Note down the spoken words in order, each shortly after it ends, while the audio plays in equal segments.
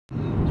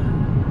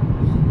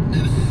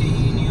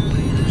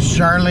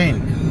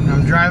Charlene,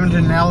 I'm driving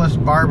to Nellis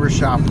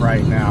Barbershop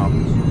right now.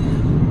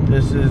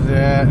 This is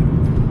it.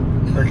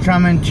 We're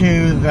coming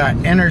to the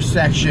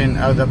intersection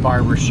of the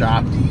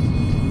barbershop.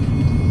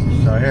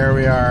 So here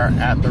we are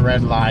at the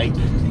red light.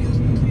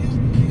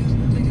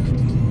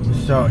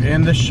 So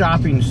in the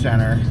shopping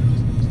center,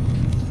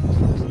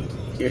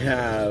 you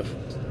have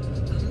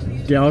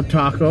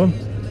Taco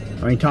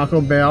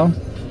Bell.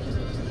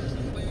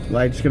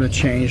 Light's gonna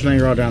change. Let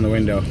me roll down the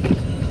window. We're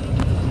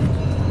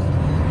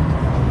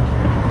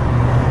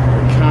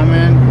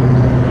coming.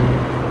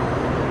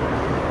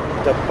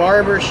 The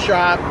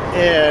barbershop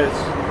is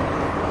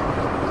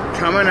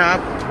coming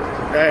up.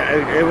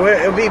 It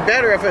would be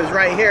better if it was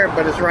right here,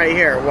 but it's right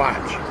here.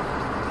 Watch.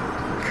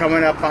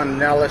 Coming up on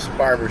Nellis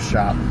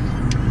Barbershop.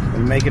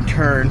 We make a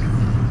turn.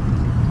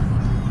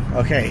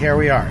 Okay, here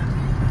we are.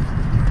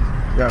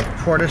 We have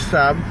Porta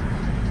Sub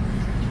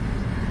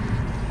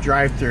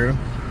drive-through.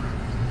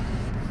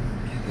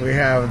 We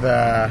have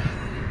the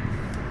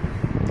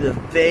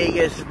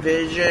Vegas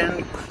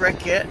Vision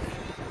Cricket.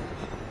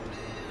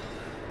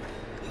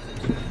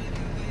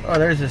 Oh,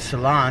 there's a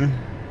salon.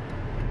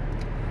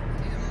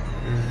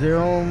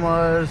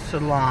 Zuma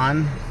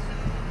Salon.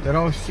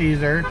 Little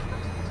Caesar.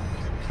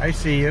 I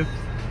see you.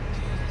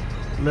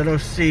 Little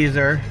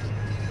Caesar.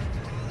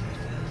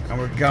 And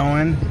we're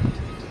going.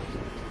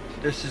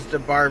 This is the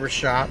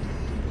barbershop.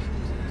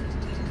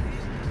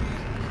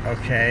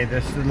 Okay,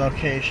 this is the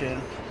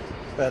location.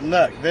 But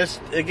look,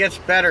 it gets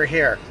better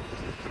here.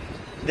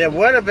 It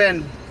would have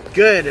been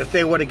good if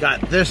they would have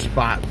got this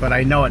spot, but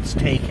I know it's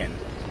taken.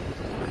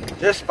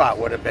 This spot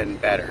would have been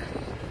better.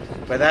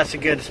 But that's a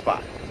good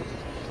spot.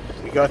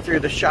 We go through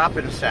the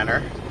shopping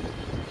center.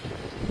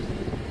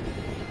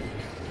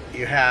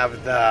 You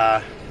have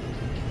the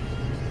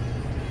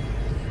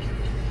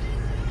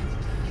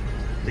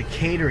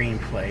catering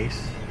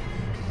place.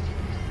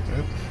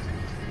 Oops.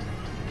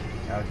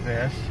 Now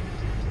this.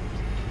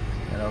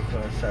 Local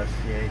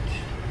Associate.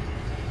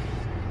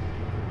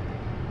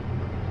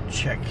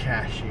 Check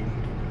cashing.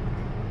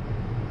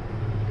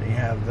 They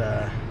have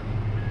the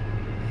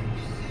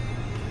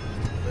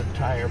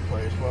tire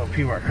place. Well,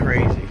 people are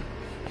crazy.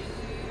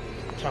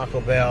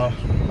 Taco Bell.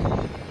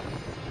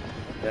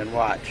 Then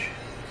watch.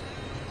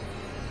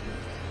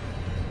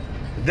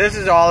 This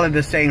is all in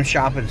the same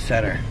shopping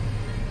center.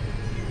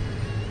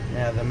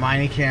 Yeah, the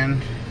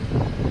Meineken.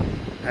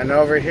 And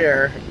over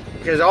here,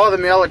 because all the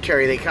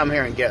military, they come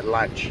here and get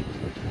lunch.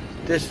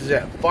 This is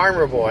it.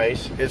 Farmer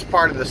Boys is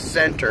part of the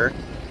center.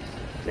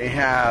 They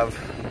have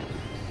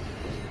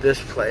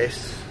this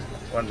place.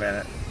 1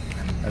 minute.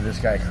 And this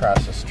guy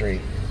across the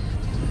street.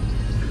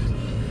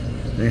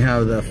 They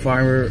have the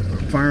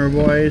Farmer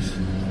Boys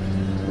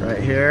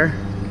right here.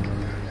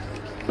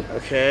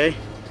 Okay.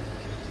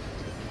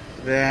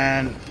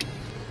 Then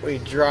we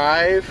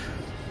drive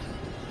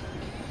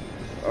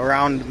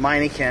around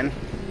Meineken.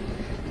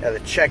 The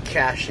check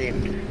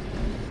cashing.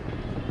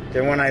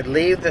 Then when I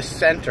leave the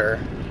center,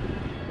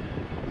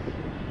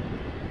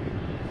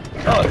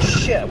 oh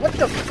shit, what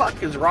the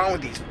fuck is wrong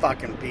with these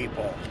fucking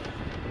people?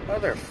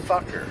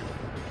 Motherfucker.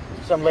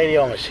 Some lady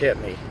almost hit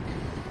me.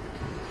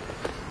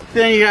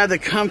 Then you have the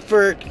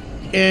Comfort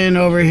Inn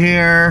over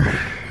here.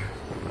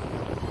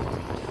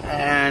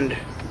 And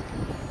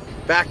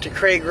back to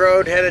Craig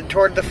Road, headed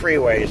toward the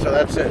freeway. So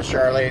that's it,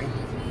 Charlene.